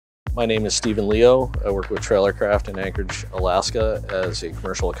My name is Stephen Leo. I work with Trailercraft in Anchorage, Alaska as a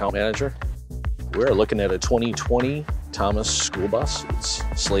commercial account manager. We're looking at a 2020 Thomas school bus. It's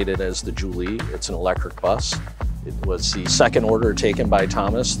slated as the Julie. It's an electric bus. It was the second order taken by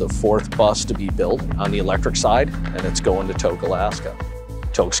Thomas, the fourth bus to be built on the electric side, and it's going to Tok, Alaska.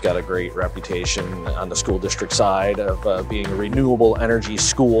 Tok's got a great reputation on the school district side of being a renewable energy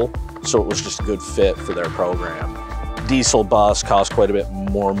school, so it was just a good fit for their program. Diesel bus costs quite a bit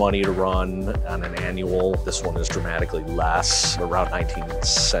more money to run on an annual. This one is dramatically less, around 19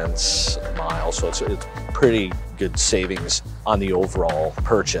 cents a mile, so it's pretty good savings on the overall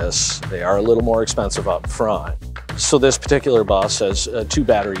purchase. They are a little more expensive up front. So this particular bus has a 2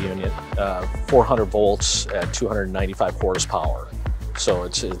 battery unit, 400 volts at 295 horsepower. So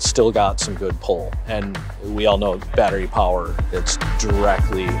it's still got some good pull. And we all know battery power, it's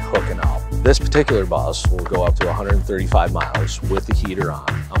directly hooking up. This particular bus will go up to 135 miles with the heater on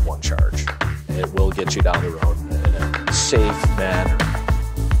one charge. It will get you down the road in a safe manner.